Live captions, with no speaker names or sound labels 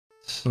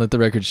Let the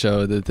record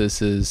show that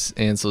this is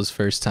Ansel's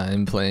first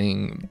time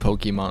playing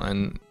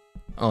Pokemon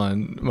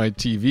on my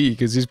TV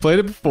because he's played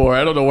it before.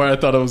 I don't know where I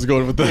thought I was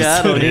going with this. Yeah,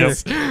 I don't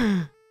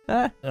either.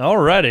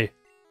 Alrighty.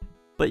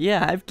 But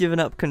yeah, I've given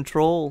up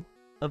control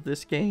of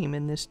this game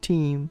and this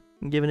team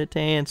and given it to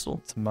Ansel.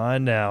 It's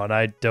mine now, and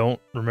I don't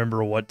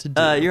remember what to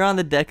do. You're on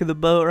the deck of the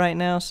boat right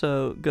now,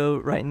 so go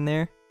right in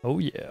there. Oh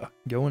yeah,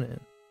 going in.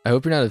 I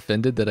hope you're not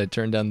offended that I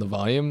turned down the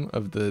volume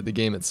of the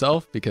game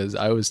itself because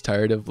I was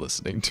tired of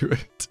listening to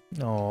it.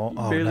 Oh, You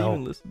oh barely no.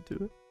 even listened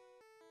to it.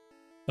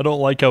 I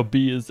don't like how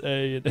B is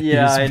A and A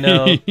Yeah, is I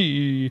know.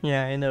 B.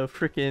 Yeah, I know.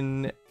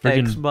 Frickin'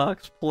 Frickin'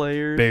 Xbox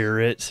players.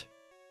 Barrett.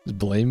 Just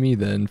blame me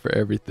then for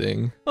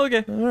everything.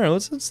 Okay. All right,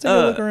 let's take a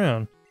look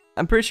around.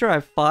 I'm pretty sure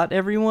I've fought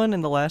everyone,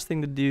 and the last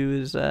thing to do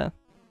is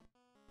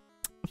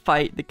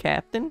fight the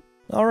captain.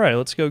 All right,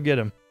 let's go get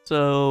him.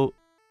 So,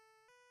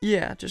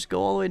 yeah, just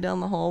go all the way down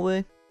the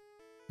hallway.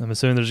 I'm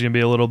assuming there's gonna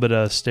be a little bit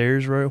of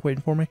stairs right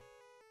waiting for me.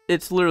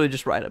 It's literally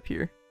just right up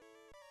here.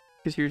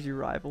 Because here's your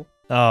rival.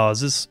 Oh,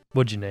 is this?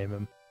 What'd you name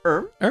him?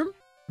 Erm?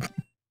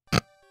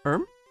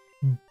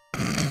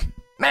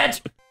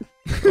 Match!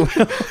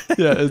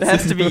 Yeah, It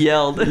has to be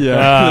yelled. Yeah,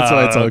 that's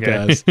why it's all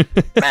gas.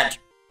 Match!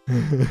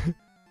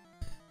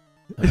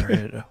 All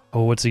right.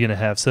 Oh, what's he gonna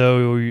have?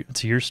 So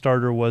your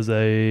starter was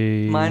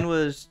a. Mine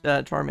was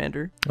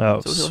Charmander.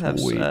 Oh, So he'll have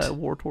sweet.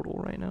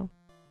 Wartortle right now.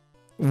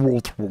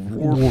 Let's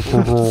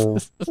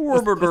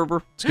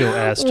Warburger. go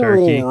ass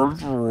turkey.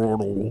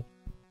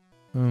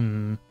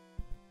 Hmm.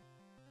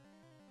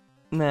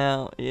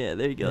 Now, yeah,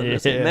 there you go. Yeah.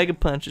 Mega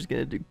Punch is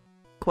going to do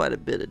quite a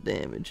bit of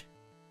damage.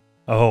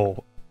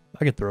 Oh,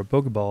 I could throw a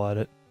Pokeball at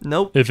it.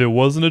 Nope. If it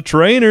wasn't a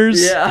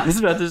trainer's. Yeah, I was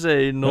about to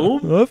say,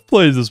 nope. I've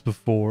played this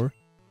before. I'm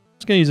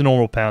just gonna use a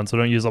normal pound, so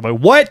I don't use all my.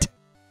 What?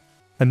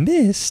 I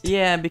missed.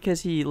 Yeah,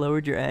 because he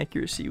lowered your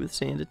accuracy with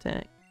Sand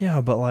Attack. Yeah,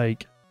 but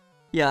like.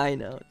 Yeah, I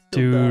know. It's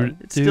still Dude, dumb.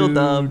 It's still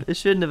dumb. dude. It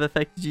shouldn't have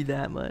affected you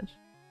that much.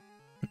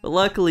 But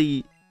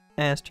luckily,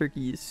 Ass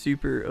Turkey is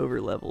super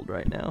over-leveled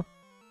right now.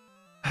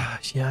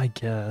 Yeah, I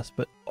guess,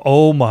 but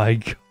oh my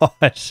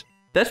gosh.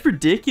 That's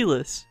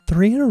ridiculous.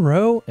 3 in a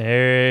row?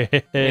 There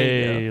you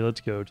Hey, let's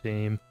go,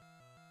 team.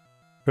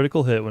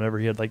 Critical hit whenever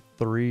he had like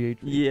 3 HP.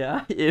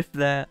 Yeah, if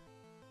that.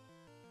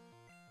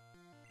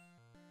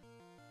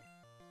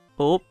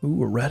 Oh,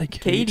 Ooh,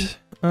 Eradicate. Katie.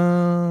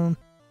 Yeah,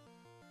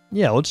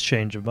 let's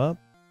change him up.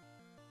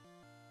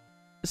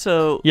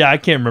 so, Yeah, I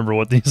can't remember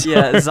what these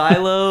yeah, are.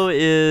 Xylo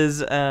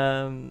is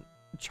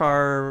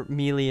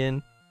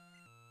Charmeleon.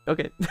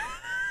 Okay.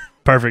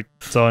 Perfect.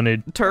 That's all I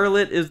need.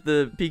 Turlet is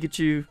the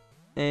Pikachu,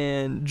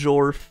 and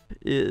Jorf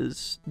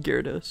is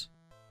Gyarados.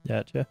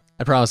 Gotcha.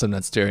 I promise I'm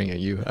not staring at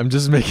you. I'm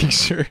just making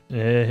sure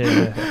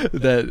Yeah.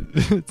 that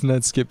it's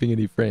not skipping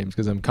any frames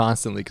because I'm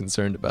constantly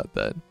concerned about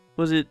that.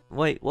 Was it?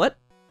 Wait, what?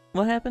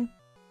 What happened?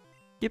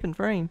 Skipping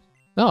frames.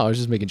 No, I was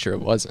just making sure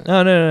it wasn't.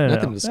 No, no, no,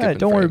 Nothing no. was Hey, skipping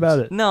don't worry frames. about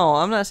it. No,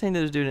 I'm not saying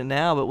that it's doing it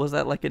now, but was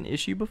that like an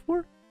issue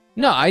before?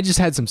 No, I just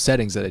had some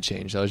settings that I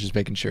changed. I was just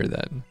making sure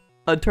that,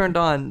 I turned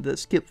on the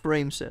skip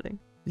frame setting.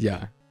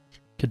 yeah.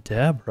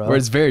 Kadabra. Where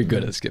it's very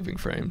good at skipping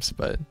frames,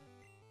 but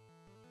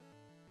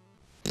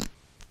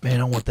Man,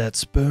 I want that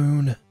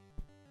spoon.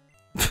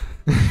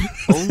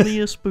 Only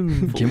a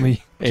spoonful. Give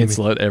me.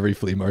 Ansel at every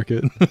flea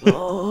market.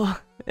 Oh,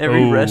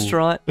 every Oh.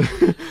 restaurant.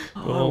 Oh,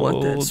 I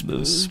want that the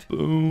spoon. spoon.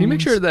 Can you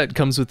make sure that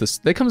comes with this?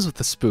 That comes with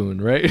the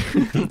spoon, right?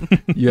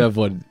 You have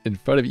one in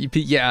front of you.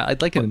 Yeah,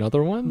 I'd like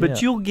another one. But Yeah.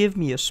 you'll give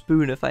me a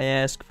spoon if I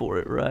ask for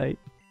it, right?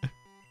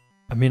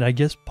 I mean, I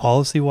guess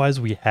policy-wise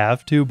we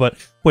have to, but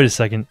wait a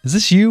second. Is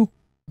this you?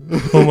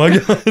 Oh my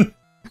god.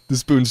 The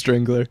spoon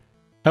strangler.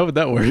 How would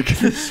that work?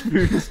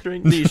 Spoon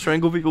string. Do you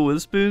strangle people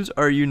with spoons?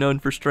 Or are you known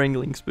for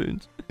strangling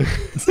spoons?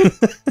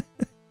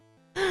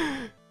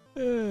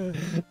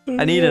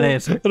 I need an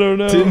answer. I don't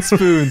know. 10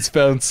 spoons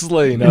found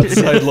slain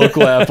outside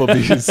local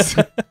Applebee's.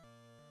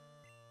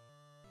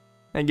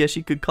 I guess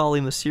you could call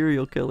him a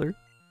serial killer.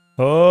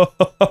 Oh,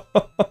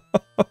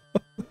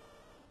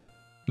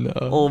 No,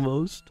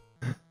 Almost.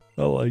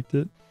 I liked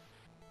it.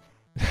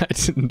 I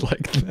didn't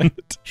like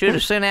that. Should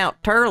have sent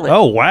out Turlet.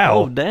 Oh wow.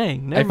 Oh,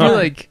 dang. I Never feel mind.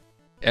 like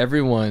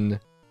everyone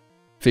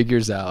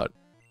figures out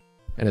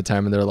in a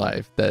time in their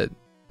life that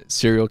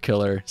serial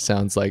killer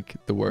sounds like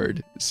the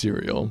word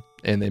cereal,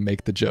 and they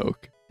make the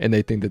joke, and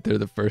they think that they're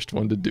the first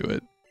one to do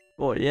it.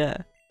 Oh, yeah.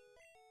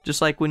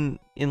 Just like when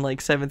in like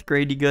 7th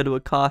grade you go to a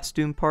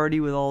costume party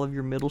with all of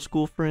your middle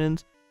school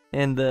friends,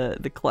 and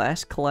the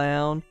class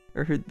clown,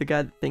 or the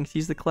guy that thinks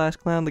he's the class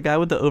clown, the guy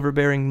with the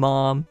overbearing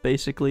mom,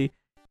 basically,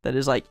 that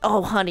is like,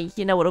 oh, honey,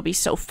 you know what'll be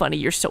so funny?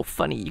 You're so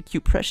funny, you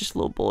cute, precious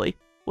little boy.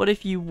 What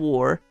if you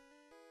wore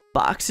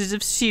boxes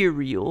of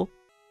cereal,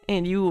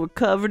 and you were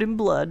covered in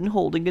blood and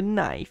holding a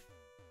knife?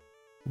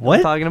 You know what I'm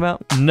What? talking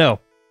about? No.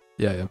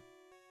 Yeah, yeah.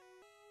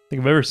 I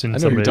think I've ever seen I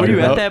know what you're somebody. Were talking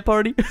you like at about. that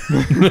party?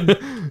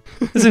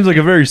 that. It seems like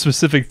a very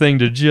specific thing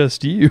to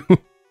just you.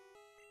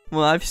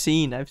 Well, I've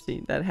seen.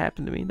 That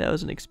happened to me. That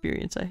was an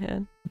experience I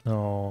had.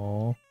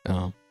 Oh.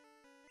 Oh.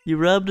 You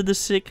rubbed the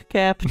sick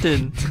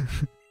captain.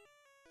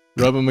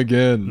 Rub them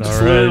again. No. That's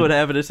literally Alright. what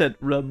happened. I said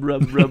rub,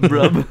 rub, rub,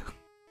 rub.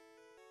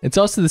 It's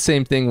also the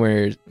same thing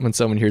where when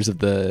someone hears of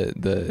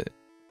the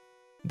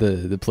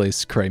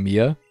place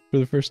Crimea for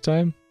the first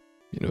time,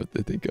 you know what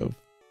they think of?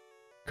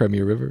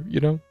 Crimea River, you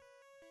know?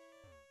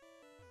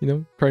 You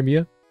know,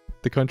 Crimea?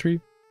 The country?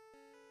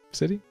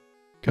 City?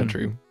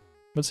 Country.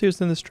 Let's see what's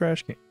in this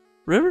trash can.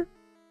 River?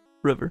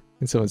 River.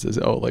 And someone says,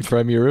 oh, like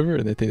Crimea River?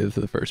 And they think that's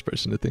the first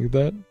person to think of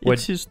that. What-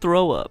 It's his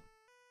throw up.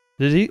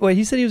 Did he? Wait,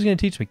 he said he was going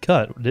to teach me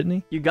cut, didn't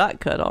he? You got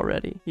cut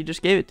already. He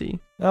just gave it to you.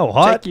 Oh,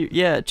 hot?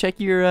 Check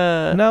your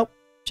Nope.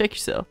 check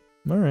yourself.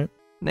 All right.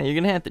 Now you're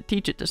gonna have to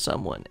teach it to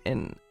someone,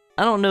 and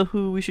I don't know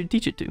who we should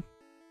teach it to.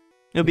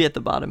 It'll be at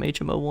the bottom,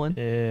 HMO1.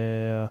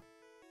 Yeah.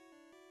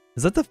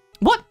 Is that the...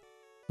 What?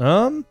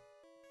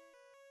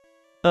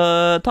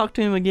 Talk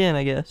to him again,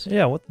 I guess.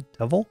 Yeah, what the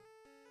devil?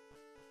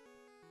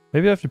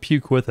 Maybe I have to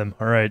puke with him.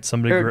 All right,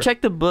 somebody... Or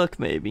check the book,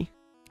 maybe.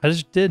 I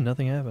just did.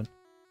 Nothing happened.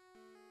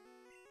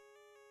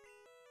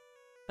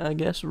 I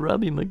guess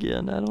rub him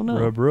again. I don't know.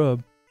 Rub,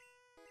 rub.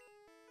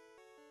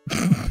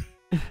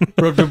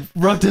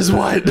 Rubbed his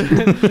what?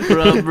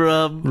 rub,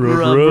 rub, Rub,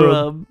 rub, rub.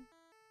 rub.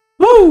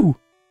 Woo!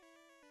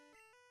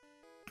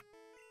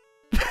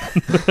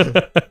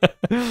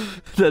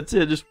 That's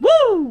it. Just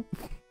woo.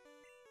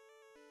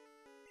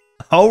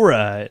 All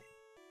right.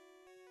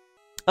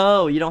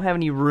 Oh, you don't have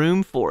any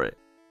room for it.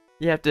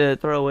 You have to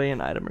throw away an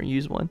item or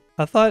use one.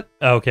 I thought...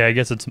 Okay, I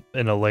guess it's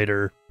in a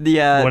later...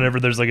 Yeah. whenever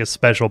there's like a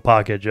special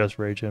pocket just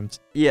for HMs.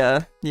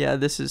 Yeah.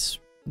 This is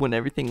when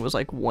everything was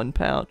like one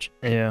pouch.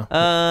 Yeah.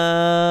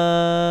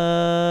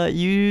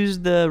 Use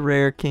the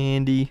rare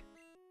candy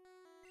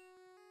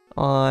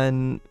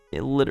on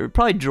literally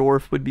probably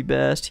Jorf would be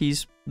best.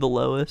 He's the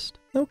lowest.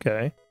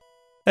 Okay.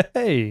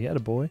 Hey,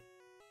 attaboy.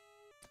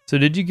 So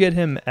did you get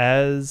him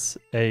as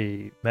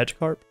a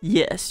Magikarp?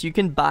 Yes, you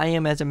can buy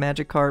him as a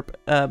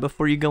Magikarp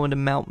before you go into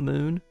Mount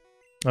Moon.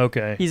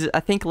 Okay. He's I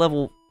think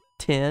level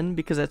 10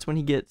 because that's when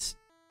he gets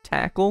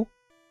tackle,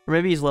 or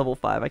maybe he's level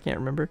 5. I can't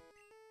remember.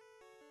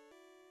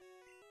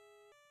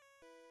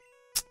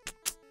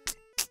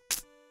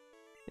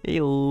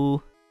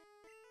 Ew.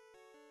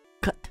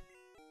 Cut.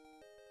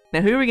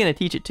 Now who are we gonna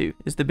teach it to?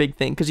 Is the big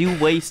thing because you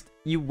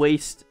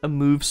waste a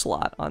move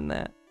slot on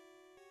that.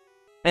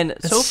 And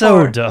That's so so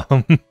far,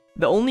 dumb.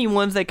 the only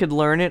ones that could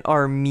learn it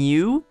are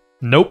Mew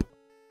Nope.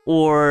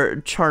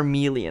 or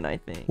Charmeleon, I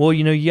think. Well,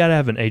 you know, you gotta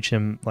have an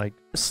HM, like,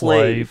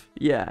 slave.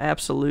 Yeah,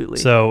 absolutely.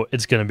 So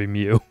it's gonna be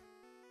Mew.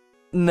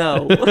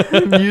 No,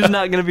 Mew's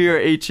not gonna be our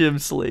HM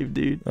slave,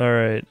 dude.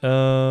 Alright,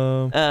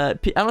 I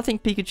don't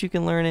think Pikachu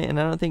can learn it, and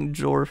I don't think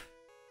Jorf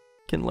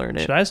can learn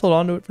it. should I just hold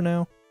on to it for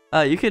now?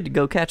 You could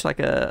go catch like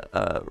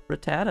a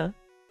Rattata.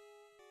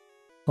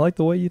 I like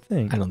the way you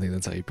think. I don't think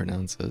that's how you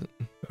pronounce it.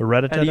 A How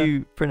Rattata? do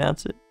you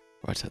pronounce it?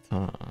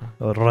 Ratata.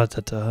 A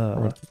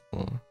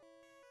Rattata.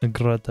 A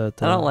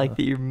Gratata. I don't like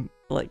that you're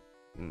like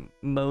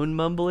moan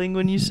mumbling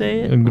when you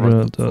say A it.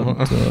 Gratata.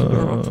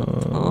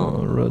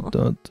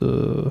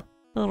 Rattata.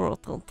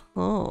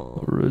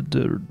 Rattata. Red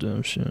Dead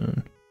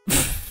Redemption.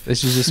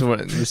 This is just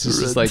what. This is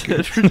just like.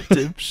 Red Dead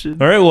Redemption.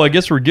 Alright, well, I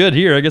guess we're good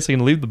here. I guess I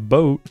can leave the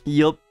boat.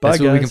 Yup, Bye,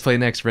 That's what we can guys. play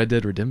next. Red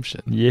Dead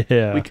Redemption.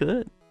 Yeah. we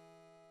could,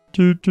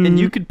 Toot, toot. and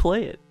you could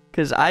play it,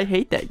 cause I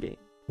hate that game.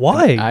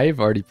 Why? I've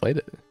already played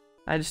it.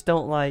 I just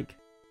don't like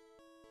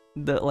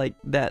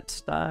that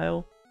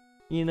style,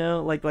 you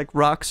know, like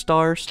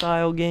Rockstar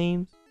style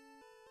games.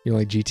 You don't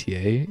like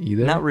GTA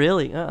either? Not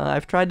really.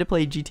 I've tried to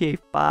play GTA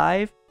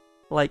 5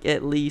 like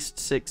at least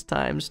 6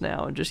 times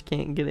now and just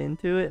can't get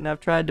into it. And I've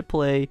tried to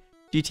play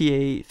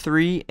GTA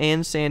 3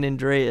 and San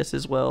Andreas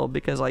as well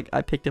because like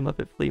I picked them up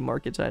at flea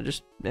markets and I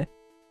just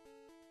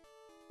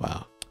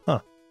Wow.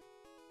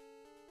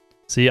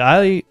 See,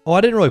 I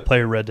didn't really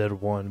play Red Dead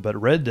 1, but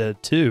Red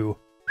Dead 2.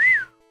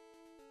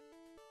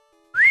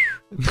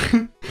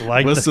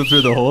 like Whistle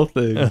through the whole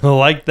thing.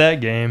 like that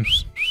game.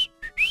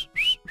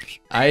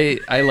 I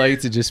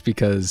liked it just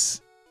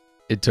because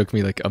it took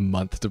me like a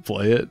month to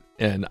play it,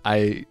 and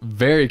I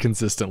very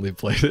consistently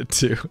played it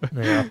too.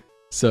 Yeah.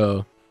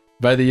 So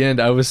by the end,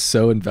 I was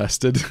so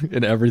invested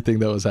in everything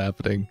that was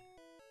happening.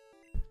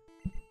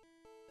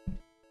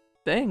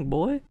 dang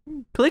boy,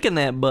 clicking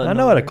that button. I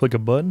know how to over. click a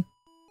button.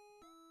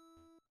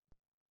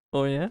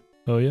 Oh yeah.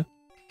 Oh yeah.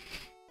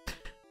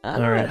 I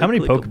know All right. to How many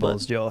click a button.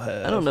 Pokeballs do y'all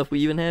have? I don't know if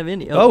we even have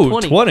any. Oh,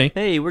 20. 20.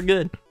 Hey, we're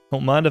good.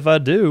 Don't mind if I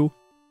do.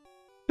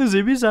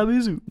 Zippy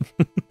zappy zoo.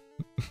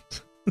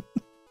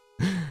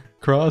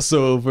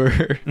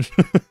 Crossover.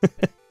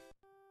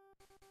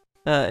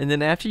 And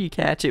then after you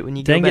catch it, when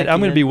you Dang go it! back I'm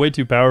gonna in, be way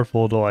too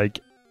powerful to like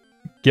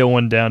get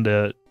one down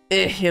to.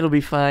 it'll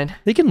be fine.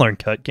 They can learn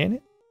cut, can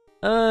it?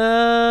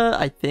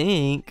 I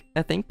think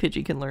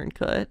Pidgey can learn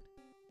cut.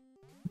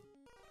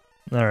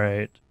 All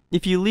right.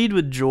 If you lead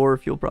with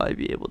Jorf, you'll probably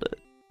be able to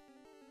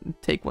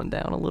take one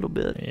down a little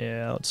bit.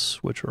 Yeah. Let's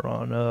switch her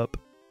on up.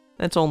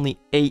 That's only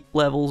 8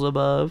 levels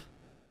above,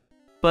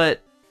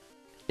 but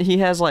he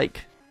has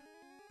like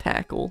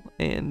tackle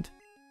and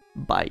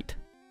bite.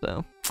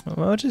 So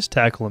Well, just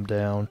tackle him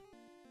down.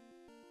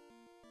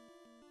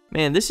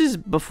 man, this is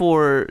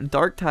before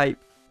Dark type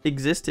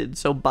existed,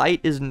 so Bite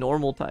is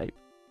normal type.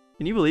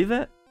 Can you believe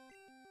that?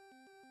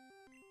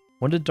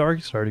 When did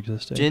Dark start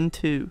existing? Gen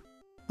 2.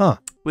 Huh.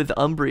 With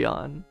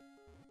Umbreon.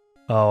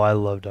 Oh, I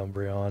loved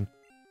Umbreon.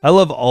 I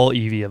love all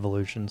Eevee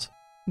evolutions.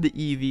 The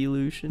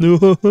evolution. No,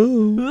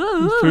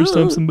 first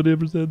time somebody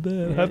ever said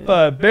that. High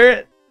five,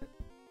 Barrett.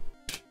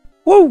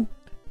 Woo!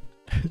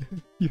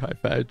 You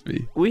high-fived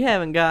me. We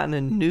haven't gotten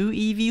a new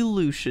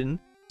evolution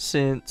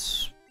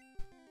since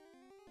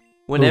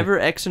whenever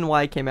X and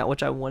Y came out,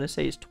 which I want to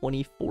say is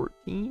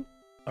 2014.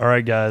 All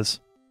right, guys.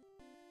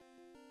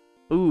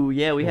 Ooh,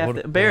 yeah, we have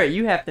What- to. Barrett,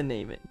 you have to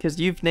name it because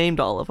you've named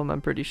all of them.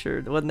 I'm pretty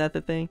sure. Wasn't that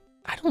the thing?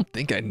 I don't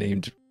think I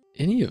named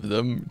any of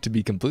them, to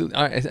be completely.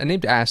 I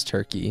named Ass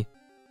Turkey.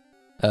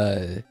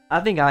 I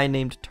think I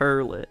named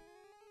Turlet.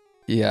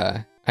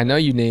 Yeah, I know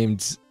you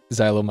named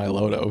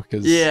Xylomyloto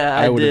because Yeah,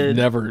 I would have did.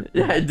 never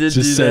Yeah, I did just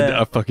do said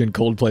that. a fucking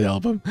Coldplay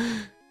album.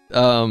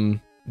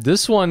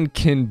 This one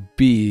can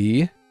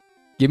be.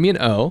 Give me an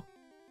O.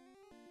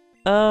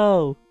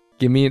 Oh,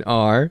 Give me an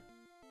R.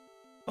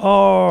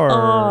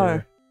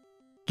 R.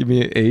 Give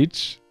me an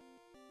H.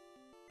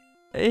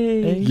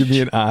 H. Give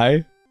me an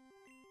I.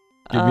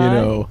 Give me an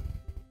O.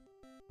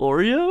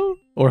 Oreo?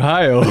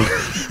 Ohio.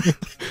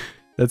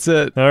 That's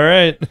it. All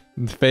right.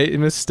 The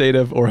famous state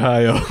of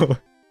Ohio.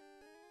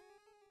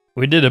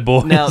 We did it,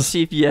 boys. Now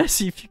see if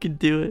you can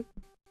do it.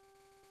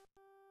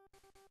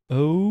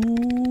 Oh,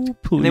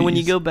 please. And then when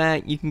you go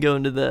back, you can go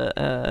into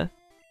the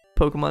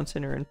Pokemon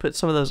Center and put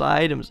some of those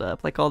items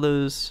up, like all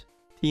those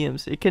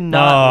TMs. It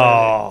cannot.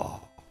 Learn.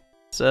 Oh.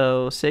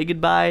 So say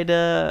goodbye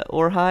to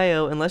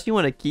Ohio, unless you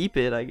want to keep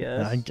it, I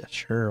guess. I guess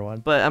sure. Why?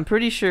 But I'm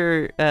pretty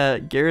sure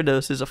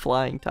Gyarados is a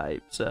flying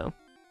type, so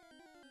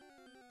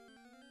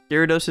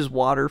Gyarados is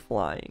water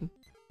flying.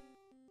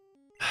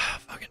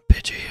 Fucking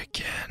Pidgey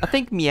again. I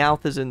think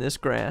Meowth is in this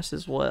grass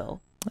as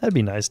well. That'd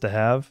be nice to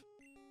have.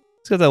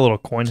 It's got that little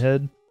coin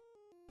head.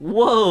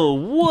 Whoa,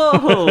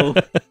 whoa!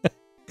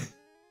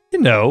 You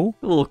know,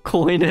 Little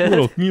coin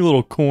head. you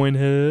little coin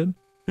head.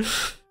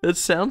 That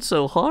sounds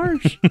so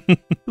harsh.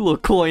 Little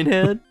coin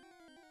head.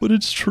 But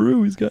it's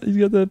true. He's got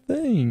that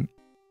thing.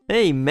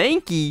 Hey,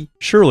 Mankey.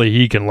 Surely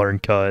he can learn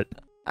cut.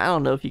 I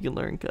don't know if he can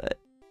learn cut.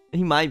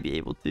 He might be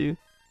able to.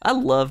 I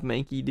love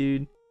Mankey,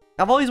 dude.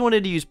 I've always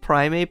wanted to use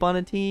Primeape on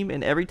a team,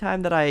 and every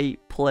time that I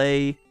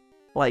play,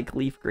 like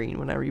Leaf Green,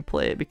 when I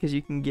replay it, because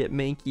you can get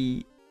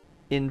Mankey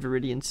in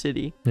Viridian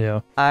City,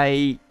 Yeah.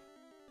 I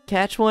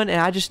catch one,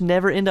 and I just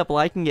never end up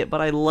liking it, but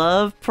I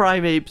love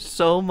Primeape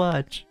so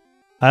much.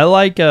 I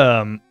like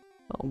Oh,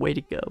 way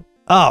to go.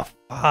 Oh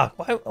fuck!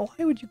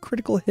 Why would you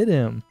critical hit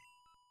him?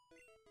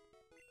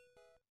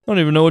 I don't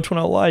even know which one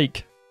I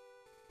like.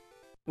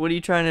 What are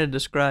you trying to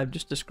describe?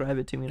 Just describe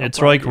it to me. and I'll It's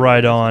probably like do it.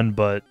 right on,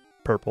 but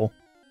purple.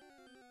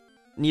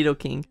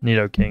 Nidoking.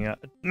 Nidoking.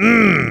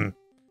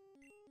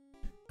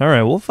 All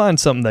right, we'll find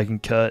something that can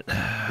cut.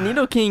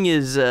 Nidoking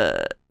is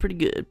pretty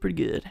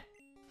good.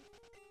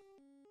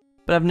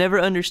 But I've never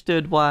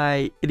understood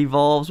why it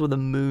evolves with a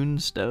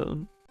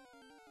moonstone.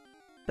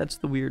 That's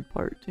the weird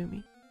part to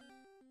me.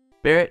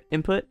 Barrett,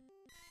 input?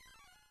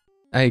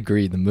 I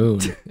agree. The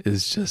moon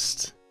is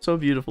just. So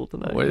beautiful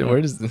tonight.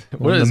 Where does what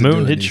When is the it moon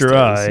doing hits these your days?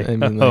 eye. I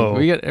mean, Oh.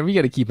 like, we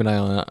got to keep an eye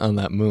on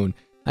that moon.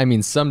 I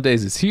mean, some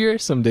days it's here,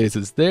 some days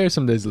it's there,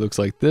 some days it looks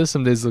like this,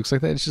 some days it looks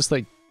like that. It's just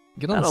like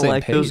get on I the don't same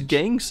like page. those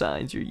gang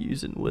signs you're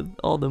using with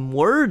all them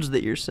words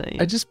that you're saying.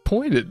 I just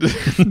pointed.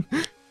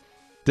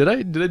 Did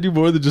I do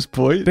more than just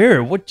point?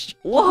 Barrett, what?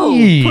 Whoa,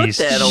 Jeez, put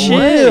that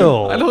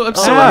chill. away. I don't. I'm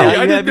Oh, sorry. now I you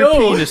didn't have your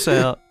know. penis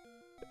out.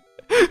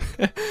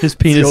 His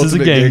penis is a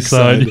ultimate gang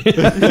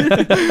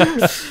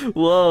gang sign.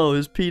 Whoa,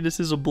 his penis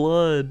is a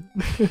blood.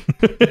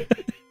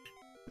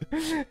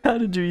 How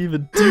did you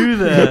even do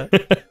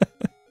that?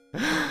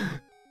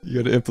 You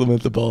got to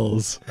implement the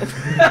balls.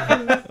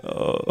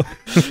 Oh.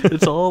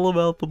 It's all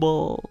about the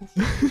balls.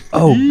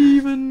 Oh,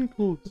 Even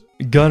close.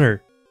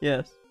 Gunner.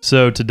 Yes.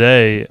 So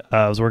today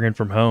I was working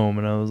from home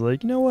and I was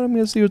like, you know what? I'm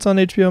going to see what's on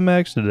HBO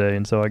Max today.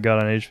 And so I got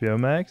on HBO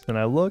Max and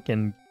I look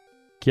and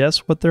guess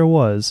what there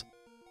was?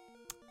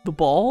 The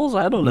balls?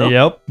 I don't know.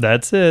 Yep,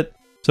 that's it.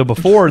 So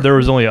before there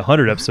was only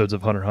 100 episodes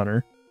of Hunter x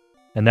Hunter.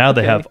 And now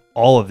they Okay. have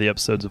all of the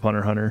episodes of Hunter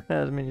x Hunter.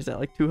 I mean, is that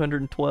like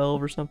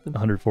 212 or something?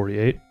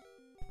 148.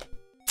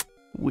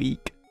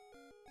 Weak.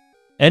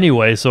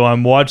 Anyway, so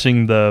I'm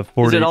watching the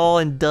 40. Is it all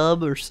in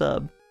dub or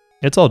sub?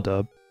 It's all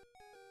dub.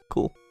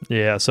 Cool.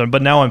 Yeah, so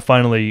but now I'm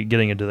finally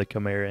getting into the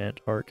Chimera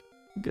Ant arc.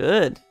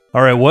 Good.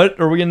 All right, what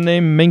are we going to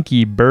name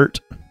Minky Bert?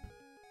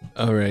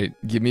 All right,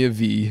 give me a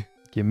V.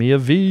 Give me a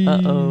V.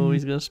 Uh-oh,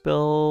 he's going to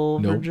spell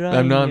No, vagina.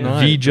 I'm not.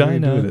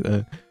 Vagina. What are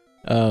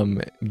you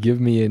doing?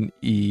 Give me an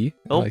E.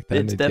 I Oh, like that.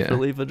 it's idea.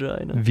 definitely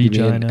vagina. Give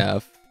me an Vagina.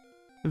 F.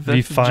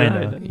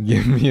 Vagina.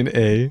 Give me an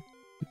A.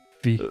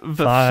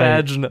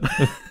 Vagina.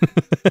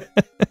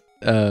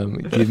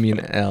 Give me an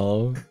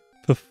L.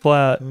 The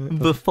flat.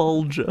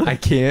 Vifulja. I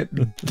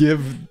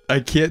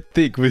can't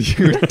think with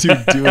you two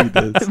doing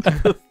this.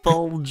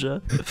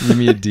 Vifulja. Give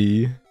me a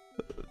D.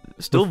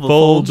 Still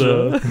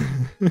Vifulja.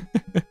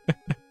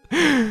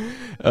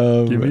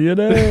 Vifulja. Give me an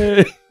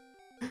A.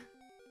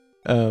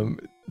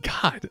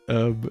 God.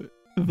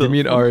 Give me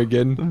an R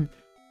again.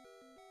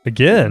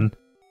 Again?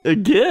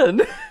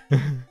 Again?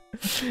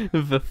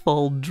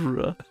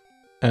 Vifaldra.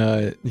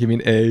 Give me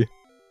an A.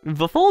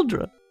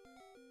 Vifaldra.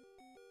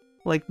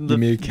 Like the Give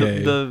me a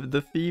K.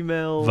 the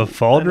female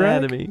Vifaldrak?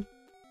 anatomy.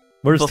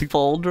 Where's the...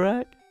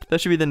 Vifaldrak?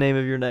 That should be the name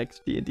of your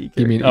next D&D character.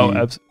 Give me an Oh,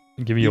 E.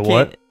 give me You a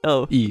what? can't-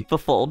 Oh, E.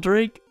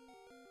 Vifaldrake?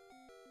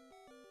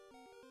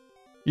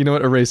 You know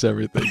what? Erase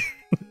everything.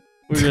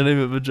 We're gonna name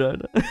it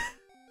Vagina.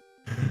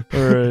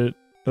 Alright.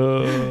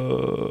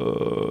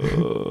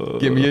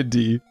 Give me a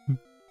D.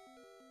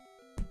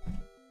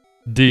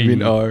 D. Give me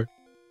an R.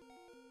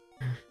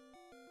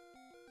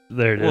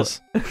 There it What?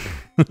 is.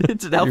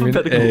 It's an Give me an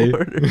alphabetical A.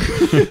 order.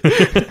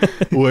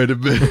 Wait a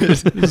minute.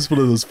 This is one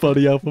of those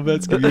funny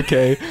alphabets. Give me a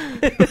K.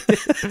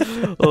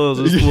 Oh,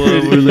 this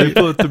one where they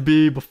put the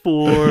B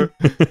before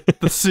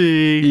the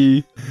C.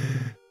 E.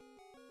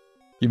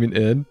 Give me an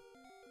N.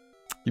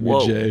 Give me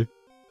Whoa. a J.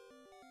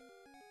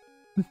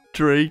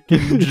 Drake and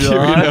Give me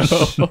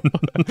Josh. an O.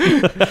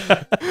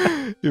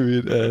 Give me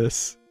an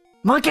S.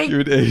 Monkey!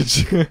 Give me an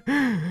H.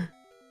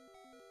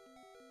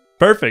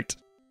 Perfect.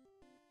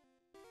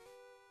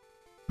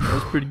 That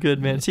was pretty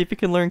good, man. See if you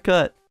can learn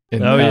cut.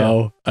 And Oh, yeah.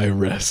 now I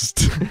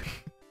rest.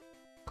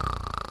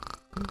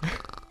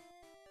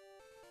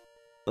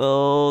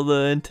 Oh,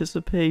 the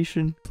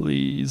anticipation.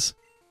 Please.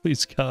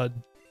 Please, God.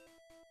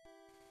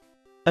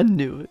 I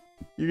knew it.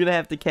 You're gonna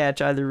have to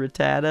catch either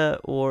Rattata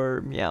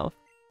or Meowth.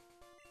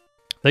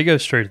 They go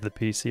straight to the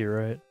PC,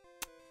 right?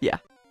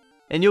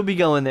 And you'll be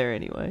going there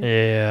anyway.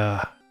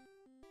 Yeah.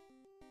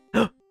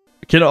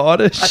 Can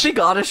Oddish? I think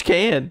Oddish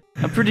can.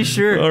 I'm pretty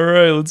sure.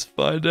 Alright, let's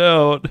find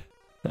out.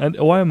 And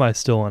why am I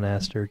still on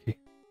Ass Turkey?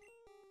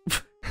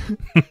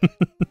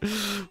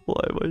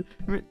 Why?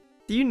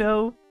 Do you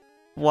know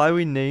why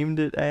we named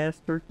it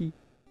Ass Turkey?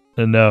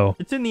 No.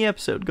 It's in the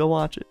episode. Go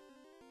watch it.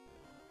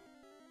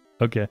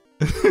 Okay.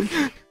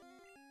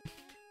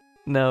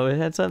 No, it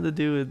had something to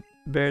do with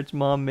Barrett's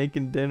mom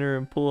making dinner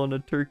and pulling a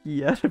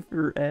turkey out of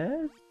her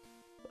ass.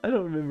 I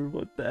don't remember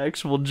what the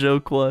actual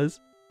joke was.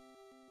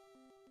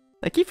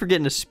 I keep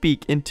forgetting to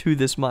speak into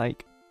this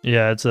mic.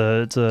 Yeah, it's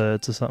a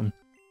something.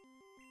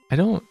 I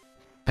don't.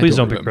 Please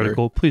don't be remember.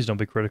 critical. Please don't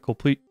be critical.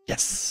 Please.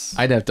 Yes.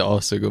 I'd have to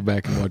also go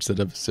back and watch that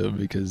episode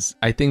because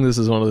I think this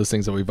is one of those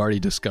things that we've already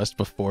discussed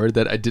before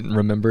that I didn't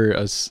remember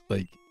us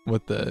like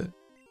what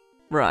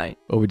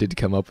we did to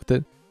come up with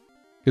it.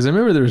 Because I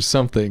remember there was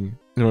something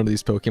in one of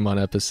these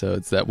Pokemon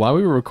episodes that while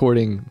we were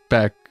recording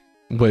back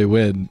way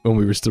when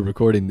we were still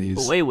recording these,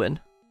 But Waywin.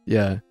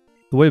 yeah,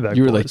 The way back.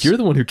 you were boys. like, you're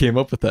the one who came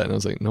up with that, and I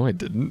was like, no, I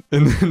didn't.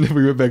 And then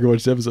we went back and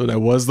watched the episode, and I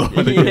was the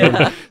one. Who came up.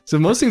 Yeah. So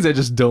most things I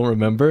just don't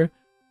remember.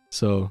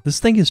 So This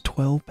thing is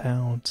 12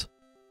 pounds.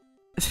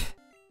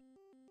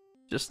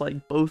 Just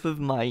like both of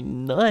my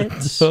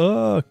nuts.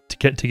 To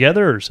get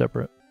together or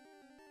separate?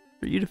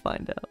 For you to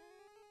find out.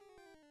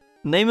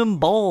 Name him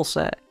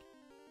Ballsack.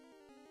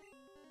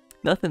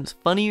 Nothing's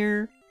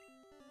funnier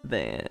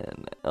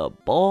than a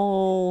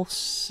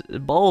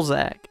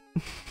Ballsack.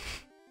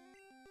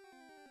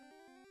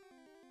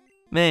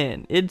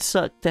 Man, it'd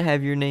suck to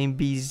have your name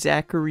be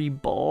Zachary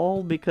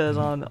Ball because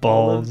on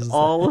all of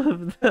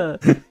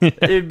the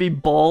it'd be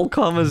Ball,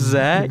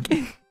 Zach.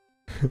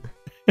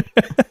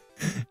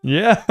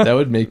 Yeah. that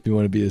would make me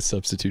want to be a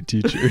substitute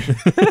teacher.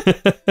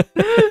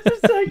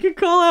 Just so I could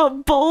call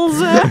out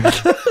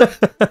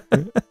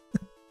Ballsack.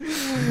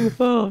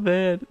 Oh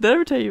man. Did I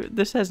ever tell you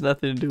this has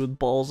nothing to do with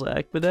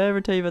Ballsack, but did I ever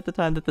tell you about the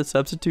time that the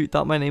substitute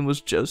thought my name was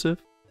Joseph?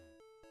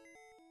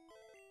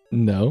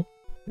 No,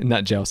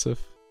 not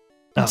Joseph.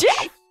 Oh,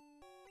 Jeff!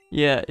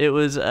 Yeah, it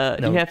was you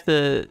No. have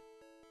to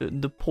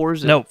the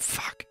pores No,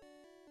 fuck.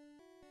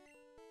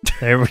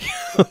 There we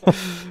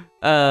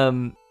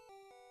go.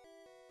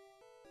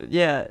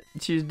 Yeah,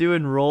 she was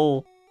doing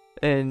roll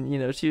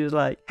and she was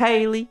like,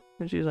 Haley,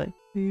 and she was like,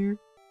 here.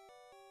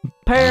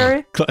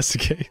 Perry,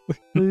 Classic A.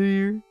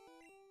 here.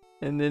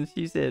 And then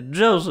she said,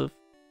 Joseph.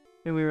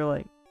 And we were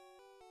like,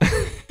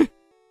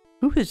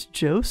 who is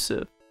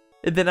Joseph?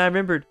 And then I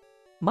remembered,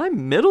 my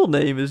middle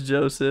name is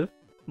Joseph.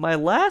 My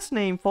last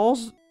name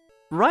falls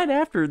right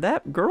after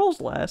that girl's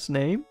last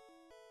name.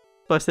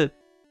 So I said,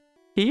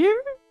 here?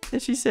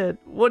 And she said,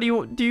 what do you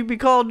want? Do you be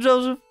called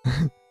Joseph?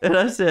 And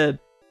I said,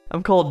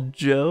 I'm called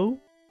Joe.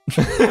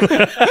 So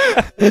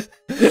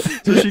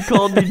she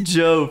called me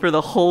Joe for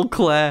the whole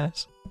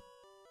class.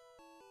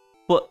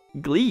 What?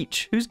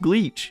 Gleech? Who's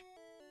Gleech?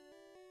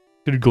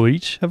 Could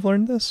Gleech have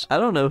learned this? I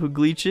don't know who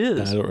Gleech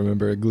is. I don't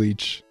remember a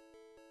Gleech.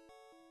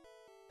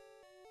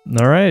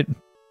 All right.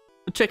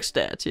 Check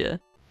stats, yeah.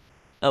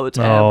 Oh, it's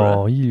Abra.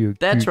 Oh, you.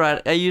 That's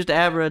right. I used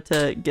Abra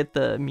to get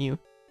the Mew.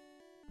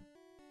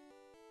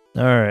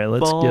 All right,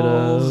 let's get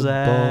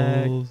Balzac.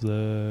 a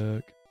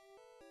Balzac.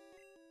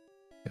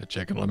 Gotta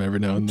check on him every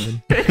now and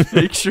then.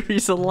 Make sure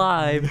he's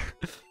alive.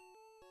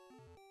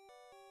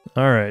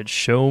 All right,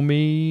 show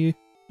me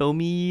Show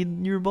me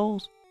your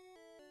balls.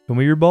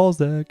 your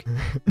Balzac.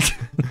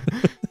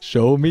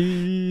 Show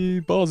me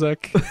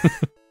Balzac.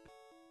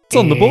 It's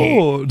on the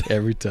board.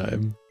 Every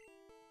time.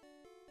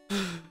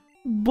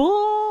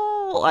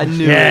 Ball. I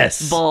knew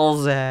Yes. it.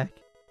 Balzac.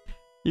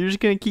 You're just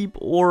gonna keep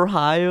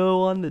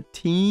Ohio on the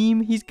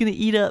team? He's gonna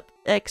eat up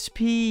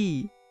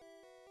XP.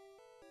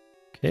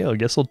 Okay, I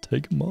guess I'll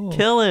take him off.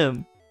 Kill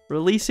him.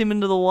 Release him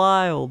into the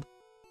wild.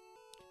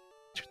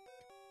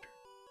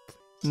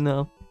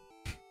 No.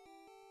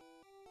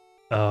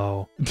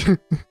 Oh.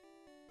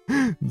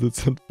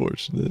 That's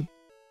unfortunate.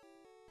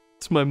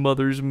 It's my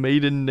mother's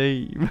maiden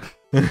name.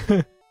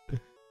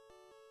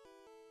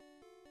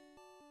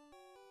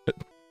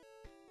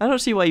 I don't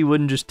see why you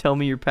wouldn't just tell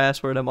me your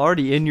password. I'm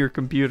already in your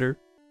computer.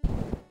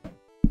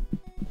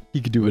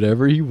 He can do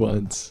whatever he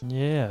wants.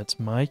 Yeah, it's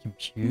my It's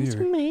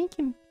computer. my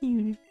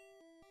computer.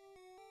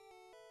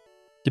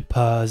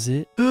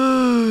 Deposit.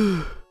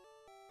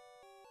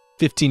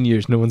 15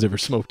 years, no one's ever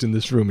smoked in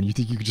this room, and you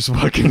think you could just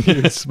walk in here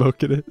and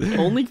smoke in it?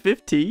 Only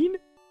 15?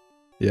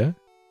 Yeah?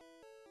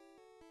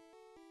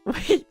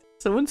 Wait,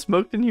 someone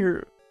smoked in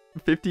here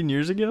 15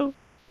 years ago?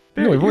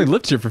 No, we've only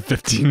lived here for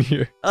 15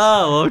 years.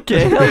 Oh,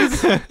 okay.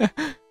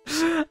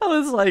 I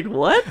was like,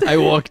 what? I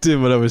walked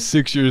in when I was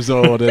 6 years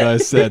old, and I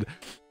said,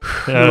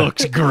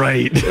 looks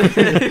great.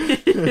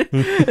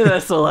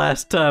 That's the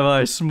last time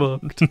I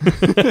smoked.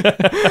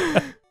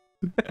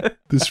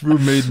 This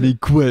room made me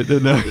quit,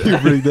 and now you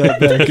bring that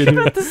back in I'm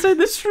here. about to say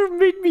this room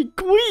made me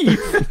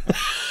queef.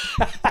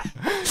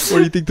 Where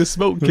do you think the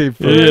smoke came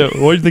from? Yeah,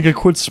 why do you think I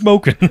quit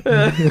smoking?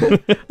 I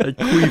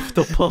queefed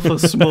a puff of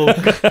smoke.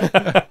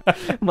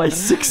 My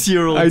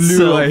 6-year-old I knew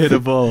self. I had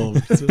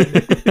evolved.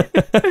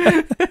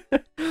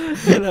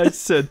 And I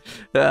said,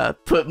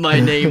 put my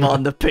name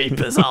on the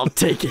papers, I'll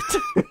take it.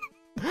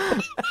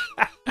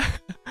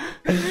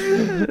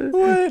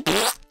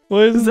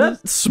 What Is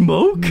that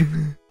smoke?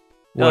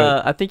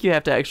 What? I think you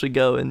have to actually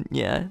go and,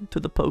 yeah, to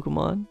the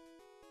Pokemon.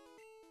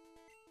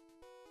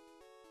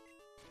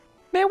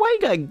 Man, why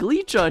you got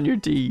Gleech on your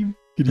team?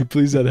 Can you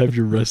please not have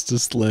your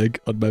restless leg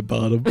on my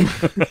bottom? I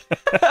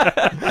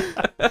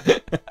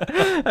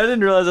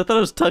didn't realize. I thought it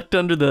was tucked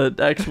under the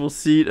actual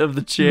seat of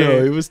the No,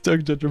 chair. it was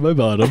tucked under my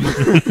bottom.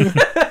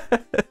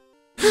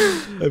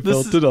 I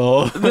felt it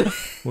all.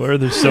 Why are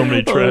there so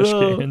many trash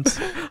no. cans?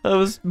 I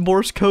was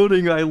Morse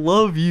coding. I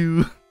love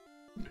you.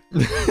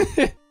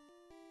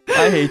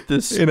 I hate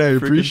this. And I frickin'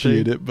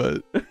 appreciate thing. it,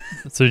 but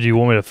So do you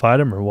want me to fight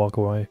him or walk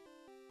away?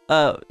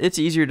 It's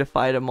easier to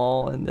fight them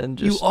all and then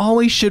you just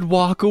always should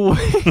walk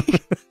away.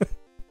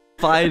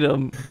 fight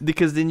them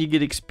because then you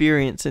get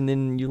experience and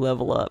then you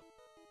level up.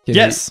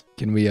 Yes!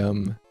 Can we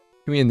end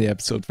the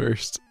episode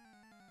first?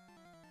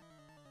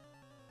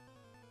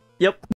 Yep.